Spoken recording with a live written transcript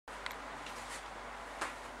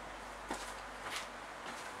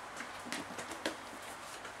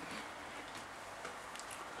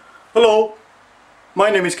Hello, my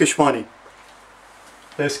name is Keshwani.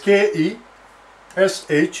 That's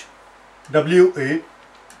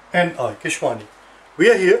K-E-S-H-W-A-N-I, Keshwani. We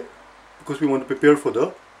are here because we want to prepare for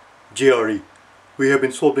the GRE. We have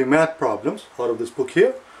been solving math problems out of this book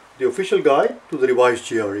here, the official guide to the revised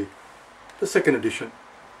GRE, the second edition.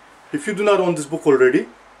 If you do not own this book already,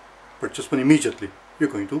 purchase one immediately. You're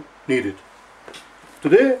going to need it.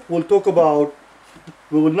 Today we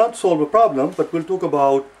will not solve a problem, but we'll talk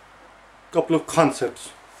about a couple of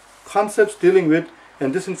concepts dealing with,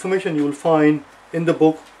 and this information you will find in the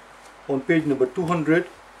book on page number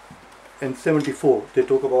 274. They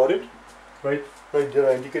talk about it right there,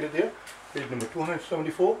 I indicated there, page number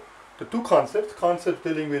 274. The two concepts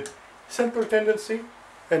dealing with central tendency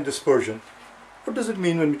and dispersion. What does it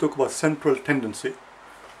mean when we talk about central tendency?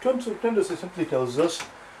 Central tendency simply tells us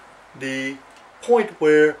the point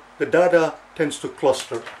where the data tends to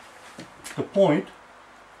cluster. The point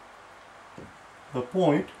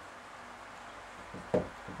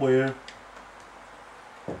where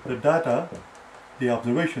the data, the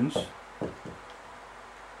observations,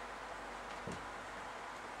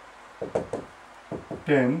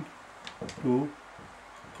 tend to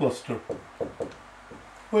cluster.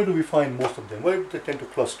 Where do we find most of them? Where do they tend to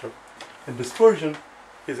cluster? And dispersion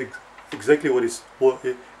is exactly what it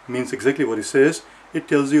means. Exactly what it says. It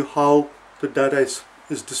tells you how the data is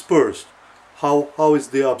dispersed. How is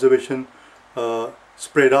the observation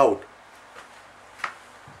spread out?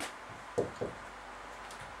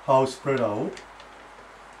 How spread out,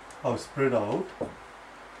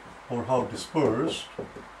 or how dispersed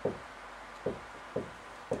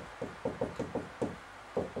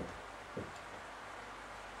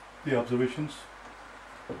the observations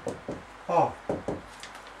are.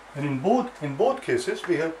 And in both cases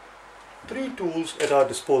we have three tools at our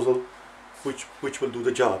disposal which will do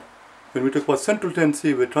the job. When we talk about central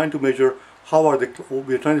tendency, we're trying to measure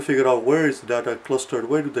we're trying to figure out where is the data clustered,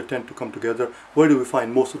 where do they tend to come together, where do we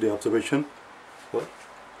find most of the observation. Well,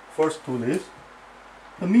 first tool is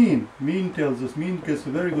the mean. Mean gives us a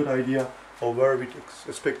very good idea of where we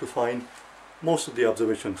expect to find most of the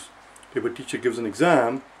observations. If a teacher gives an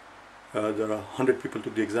exam, there are 100 people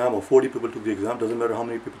took the exam or 40 people took the exam, doesn't matter how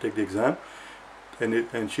many people take the exam,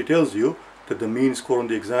 and she tells you that the mean score on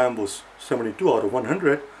the exam was 72 out of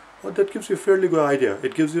 100, well, that gives you a fairly good idea.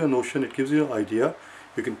 It gives you a notion, it gives you an idea.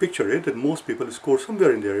 You can picture it that most people score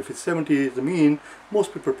somewhere in there. If it's 70 is the mean,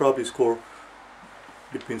 most people probably score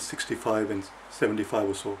between 65 and 75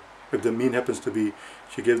 or so. If the mean happens to be,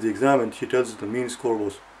 she gives the exam and she tells us the mean score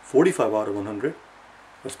was 45 out of 100,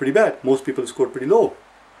 that's pretty bad. Most people score pretty low.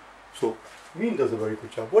 So mean does a very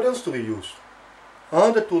good job. What else do we use?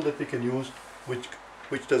 Another tool that we can use which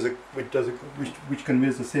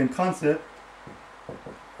conveys the same concept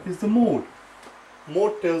is the mode.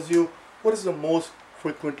 Mode tells you what is the most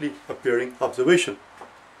frequently appearing observation.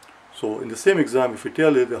 So in the same exam, if we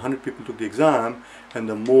tell you that 100 people took the exam and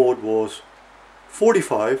the mode was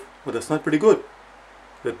 45, well, that's not pretty good.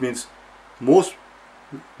 That means most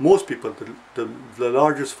people, the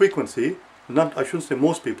largest frequency, I shouldn't say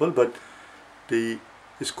most people, but the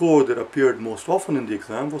score that appeared most often in the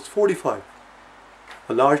exam was 45.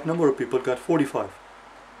 A large number of people got 45.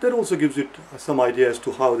 That also gives you some idea as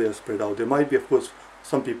to how they are spread out. There might be, of course,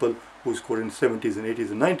 some people who scored in 70s and 80s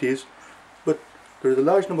and 90s, but there is a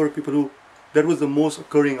large number of people who that was the most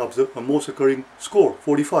occurring score,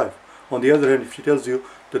 45. On the other hand, if she tells you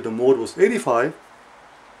that the mode was 85,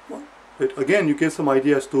 well, again you get some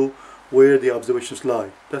idea as to where the observations lie.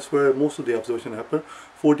 That's where most of the observation happened.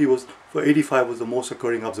 85 was the most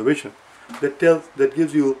occurring observation. That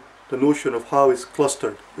gives you the notion of how it's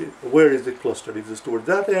clustered. Where is it clustered? Is it toward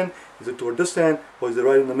that end? Is it toward this end? Or is it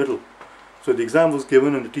right in the middle? So the exam was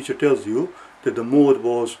given and the teacher tells you that the mode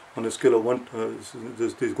was on a scale of 1,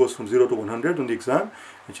 this goes from 0 to 100 on the exam,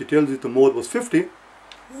 and she tells you the mode was 50.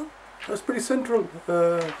 Well, that's pretty central.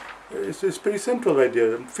 It's pretty central right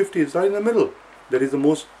there. 50 is right in the middle. That is the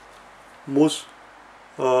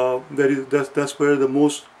that's where the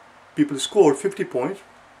most people score 50 points.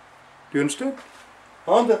 Do you understand?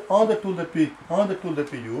 Another tool that we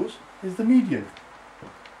use is the median.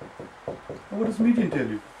 And what does median tell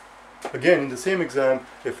you? Again, in the same exam,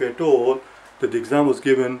 if we are told that the exam was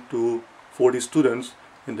given to 40 students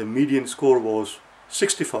and the median score was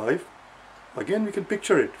 65, again we can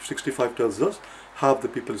picture it. 65 tells us half the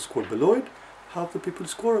people score below it, half the people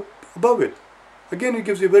score above it. Again, it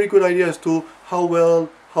gives you a very good idea as to how well,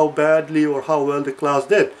 how badly, or how well the class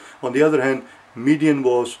did. On the other hand, median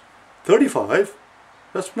was 35.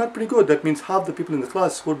 That's not pretty good. That means half the people in the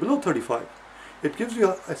class scored below 35. It gives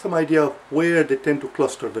you some idea of where they tend to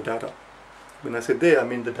cluster the data. When I say they, I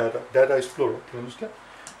mean the data. Data is plural. You understand?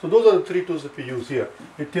 So those are the three tools that we use here.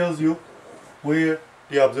 It tells you where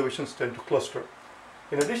the observations tend to cluster.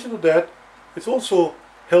 In addition to that, it's also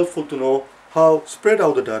helpful to know how spread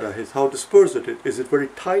out the data is, how dispersed it is. Is it very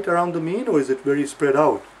tight around the mean, or is it very spread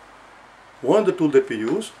out? One of the tools that we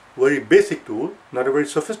use, very basic tool, not a very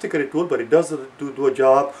sophisticated tool, but it does do a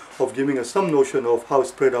job of giving us some notion of how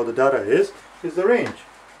spread out the data is the range.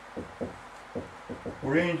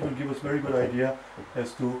 Range will give us very good idea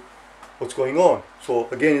as to what's going on. So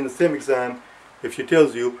again, in the same exam, if she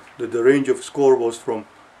tells you that the range of score was from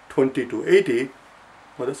 20 to 80,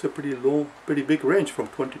 well, that's a pretty big range, from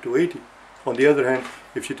 20 to 80. On the other hand,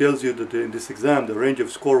 if she tells you that in this exam the range of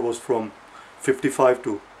score was from 55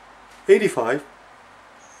 to 85,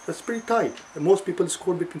 that's pretty tight. And most people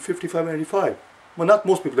scored between 55 and 85. Well, not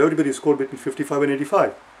most people, everybody scored between 55 and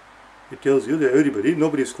 85. It tells you that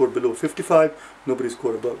nobody scored below 55, nobody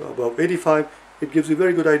scored above 85. It gives you a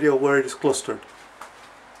very good idea of where it is clustered.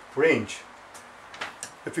 Range.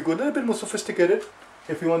 If you go a little bit more sophisticated,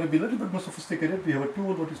 if you want to be a little bit more sophisticated, we have a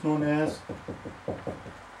tool what is known as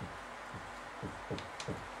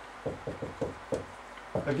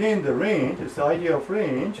again the range. It's the idea of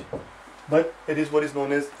range, but it is what is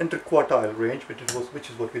known as interquartile range, which is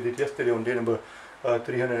what we did yesterday on day number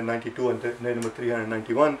 392 and day number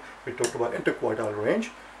 391. We talked about interquartile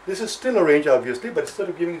range. This is still a range, obviously, but instead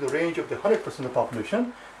of giving you the range of the 100% of the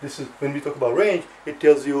population, this is when we talk about range, it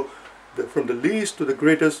tells you from the least to the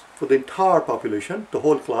greatest for the entire population, the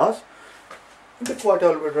whole class.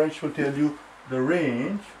 Interquartile range will tell you the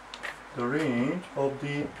range of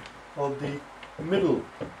the middle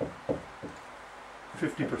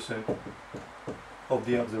 50% of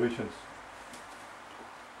the observations.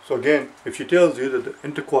 So again, if she tells you that the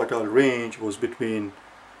interquartile range was between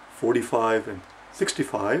 45 and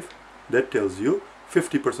 65, that tells you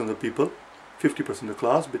 50% of the people, 50% of the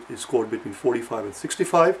class is scored between 45 and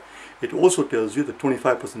 65. It also tells you that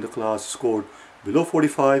 25% of the class scored below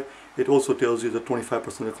 45. It also tells you that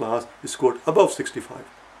 25% of the class is scored above 65.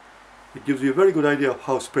 It gives you a very good idea of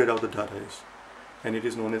how spread out the data is. And it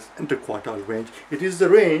is known as interquartile range. It is the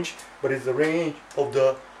range, but it's the range of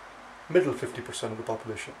the middle 50% of the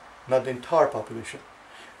population, not the entire population.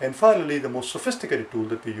 And finally, the most sophisticated tool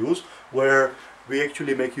that we use, where we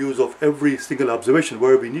actually make use of every single observation,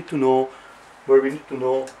 where we need to know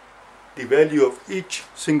the value of each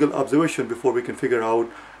single observation before we can figure out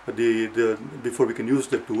before we can use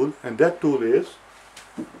the tool. And that tool is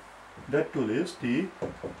the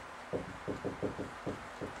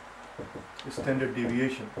standard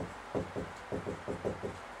deviation.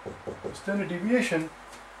 The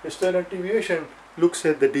standard deviation looks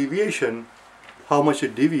at the deviation, how much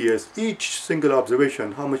it deviates, each single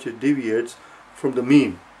observation, how much it deviates from the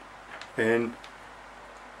mean. And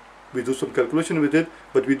we do some calculation with it,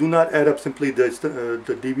 but we do not add up simply the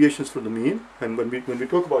deviations from the mean. And when we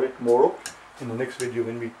talk about it tomorrow in the next video,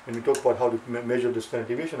 when we talk about how to measure the standard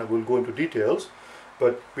deviation, I will go into details.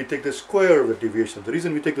 But we take the square of the deviation. The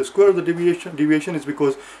reason we take the square of the deviation is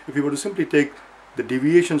because if we were to simply take the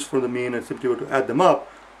deviations from the mean and simply were to add them up,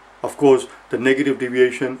 of course the negative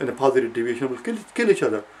deviation and the positive deviation will kill each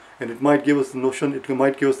other. And it might give us the notion, it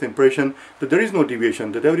might give us the impression that there is no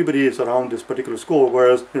deviation, that everybody is around this particular score,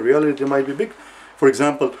 whereas in reality there might be big. For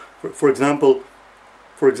example, if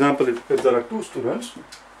there are two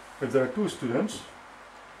students,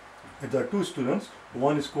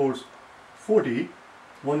 one scores 40,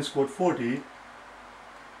 one scored 40,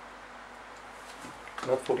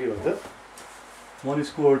 not 40 like that. One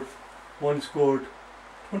scored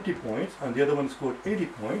 20 points and the other one scored 80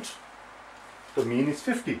 points. The mean is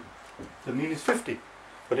 50.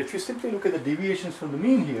 But if you simply look at the deviations from the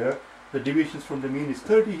mean here, the deviations from the mean is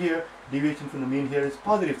 30 here, deviation from the mean here is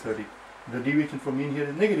positive 30. The deviation from mean here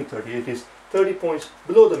is negative 30. It is 30 points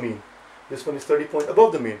below the mean. This one is 30 points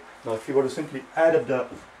above the mean. Now if you were to simply add up the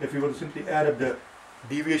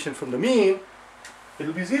deviation from the mean, it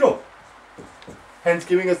will be 0. Hence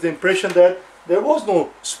giving us the impression that there was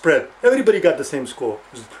no spread. Everybody got the same score.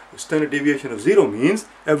 Standard deviation of 0 means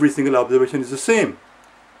every single observation is the same.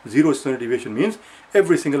 0 standard deviation means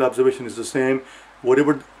every single observation is the same.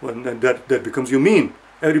 Whatever that becomes your mean.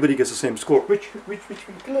 Everybody gets the same score, which we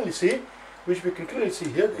can clearly see.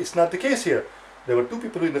 Here. It's not the case here. There were two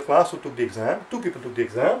people in the class who took the exam.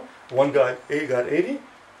 One guy got 80,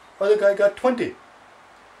 other guy got 20.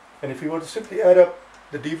 And if you were to simply add up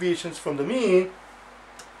the deviations from the mean,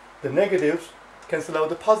 the negatives cancel out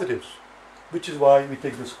the positives, which is why we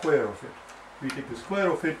take the square of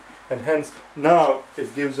it. And hence now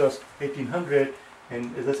it gives us 1800.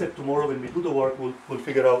 And as I said, tomorrow when we do the work, we'll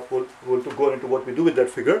figure out, we'll go into what we do with that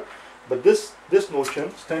figure. But this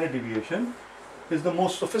notion, standard deviation, is the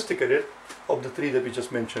most sophisticated of the three that we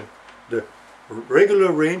just mentioned. The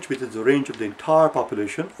regular range, which is the range of the entire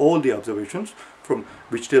population, all the observations, from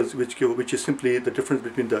which is simply the difference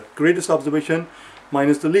between the greatest observation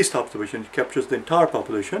minus the least observation. It captures the entire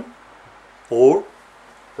population. Or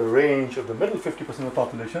the range of the middle 50% of the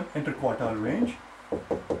population, interquartile range.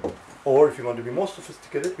 Or if you want to be more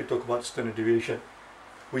sophisticated, we talk about standard deviation,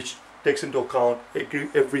 which takes into account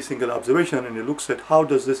every single observation, and it looks at how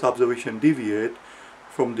does this observation deviate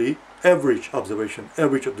from the average observation,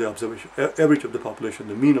 average of the population,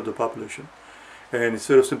 the mean of the population. And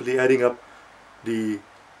instead of simply adding up the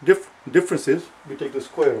differences, we take the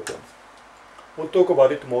square of them. We'll talk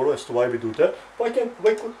about it tomorrow as to why we do that.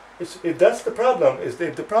 If that's the problem, if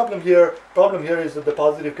the problem here is that the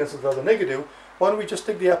positive cancels out the negative, why don't we just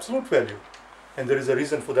take the absolute value? And there is a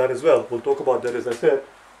reason for that as well. We'll talk about that, as I said,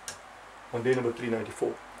 on day number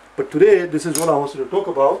 394. But today, this is what I want you to talk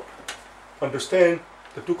about. Understand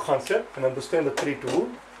the two concepts and understand the three tools: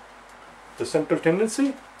 the central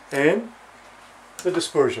tendency and the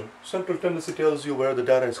dispersion. Central tendency tells you where the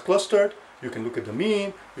data is clustered. You can look at the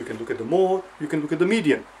mean, you can look at the mode, you can look at the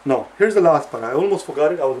median. Now, here's the last part. I almost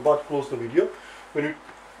forgot it. I was about to close the video. When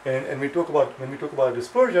we talk about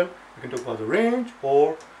dispersion, you can talk about the range,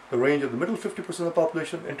 or the range of the middle 50% of the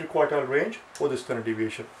population, interquartile range, or the standard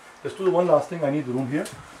deviation. Let's do the one last thing. I need the room here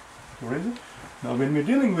to raise it. Now, when we're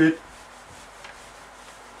dealing with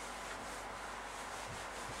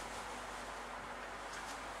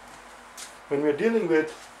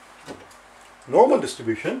normal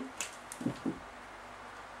distribution,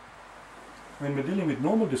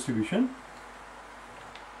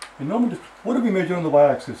 what do we measure on the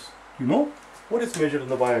y-axis? You know what is measured on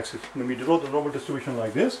the y-axis? When we draw the normal distribution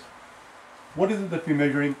like this, what is it that we're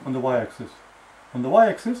measuring on the y-axis? On the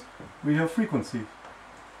y-axis, we have frequencies.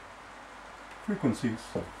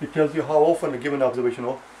 It tells you how often a given observation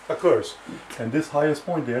occurs. And this highest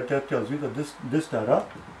point there, that tells you that this data,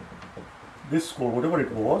 this score, whatever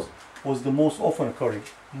it was the most often occurring,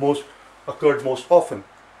 occurred most often,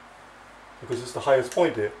 because it's the highest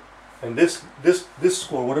point there. And this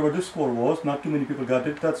score, whatever this score was, not too many people got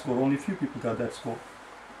that score. Only few people got that score.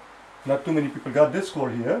 Not too many people got this score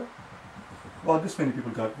here. Well, this many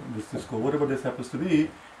people got this score. Whatever this happens to be,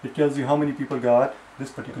 it tells you how many people got this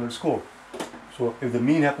particular score. So if the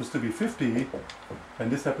mean happens to be 50 and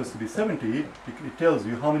this happens to be 70, it tells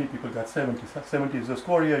you how many people got 70. 70 is the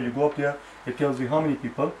score here. You go up there, it tells you how many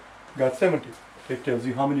people got 70. It tells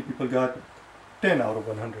you how many people got 10 out of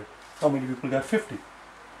 100. How many people got 50.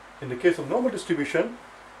 In the case of normal distribution,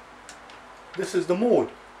 this is the mode.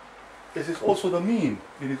 This is also the mean.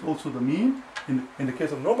 It is also the mean. In the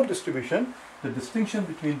case of normal distribution, the distinction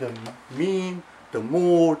between the mean, the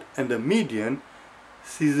mode, and the median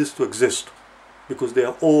ceases to exist, because they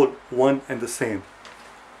are all one and the same.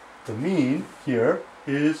 The mean here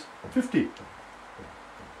is 50,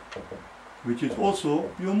 which is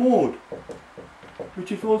also your mode,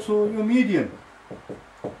 which is also your median.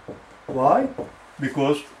 Why?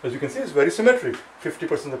 Because, as you can see, it's very symmetric.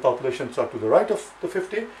 50% of the populations are to the right of the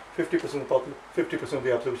 50, 50% of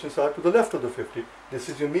the observations are to the left of the 50. This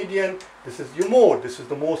is your median, this is your mode, this is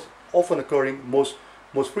the most often occurring, most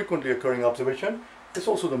frequently occurring observation. It's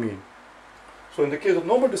also the mean. So in the case of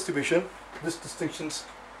normal distribution, these distinctions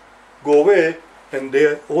go away, and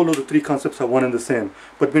all of the three concepts are one and the same.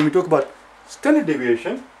 But when we talk about standard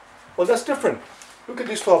deviation, well, that's different. Look at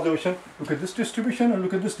these two observations, look at this distribution and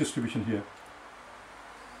look at this distribution here.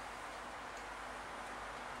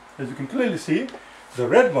 As you can clearly see, the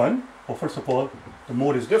red one, well, first of all, the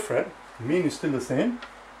mode is different, the mean is still the same.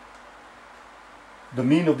 The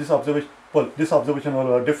mean of this observation, well, this observation will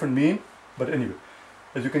have a different mean, but anyway.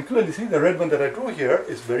 As you can clearly see, the red one that I drew here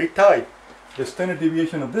is very tight. The standard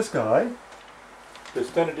deviation of this guy, the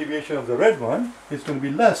standard deviation of the red one, is going to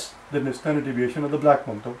be less than the standard deviation of the black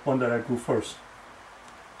one, the one that I drew first.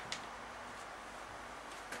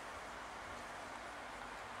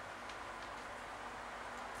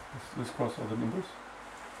 Let's cross all the numbers.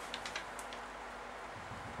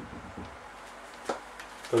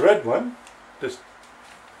 The red one, the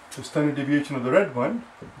standard deviation of the red one,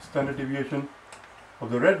 the standard deviation of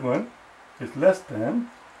the red one is less than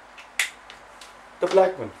the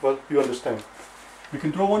black one. Well, you understand. We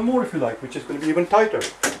can draw one more if you like, which is going to be even tighter.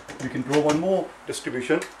 We can draw one more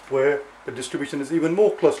distribution where the distribution is even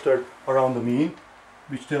more clustered around the mean,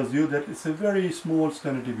 which tells you that it's a very small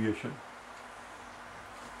standard deviation.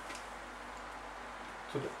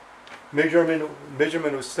 So the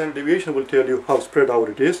measurement of standard deviation will tell you how spread out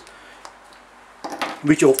it is.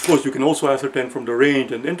 which of course you can also ascertain from the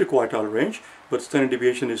range and interquartile range, but standard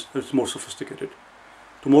deviation is more sophisticated.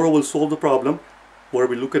 Tomorrow we'll solve the problem where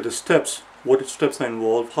we look at the steps, what steps are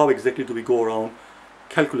involved, how exactly do we go around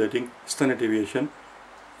calculating standard deviation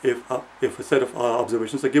if a set of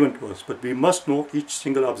observations are given to us. But we must know each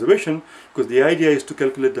single observation, because the idea is to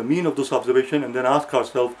calculate the mean of those observations and then ask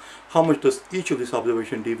ourselves how much does each of these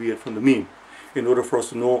observations deviate from the mean. In order for us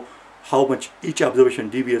to know how much each observation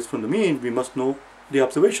deviates from the mean, we must know the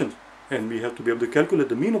observations, and we have to be able to calculate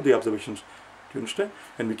the mean of the observations. Do you understand?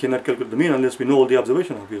 And we cannot calculate the mean unless we know all the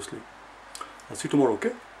observations, obviously. I'll see you tomorrow,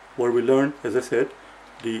 okay? Where we learn, as I said,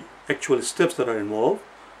 the actual steps that are involved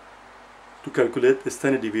to calculate the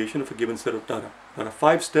standard deviation of a given set of data. There are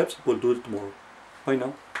 5 steps. We'll do it tomorrow. Bye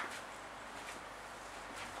now.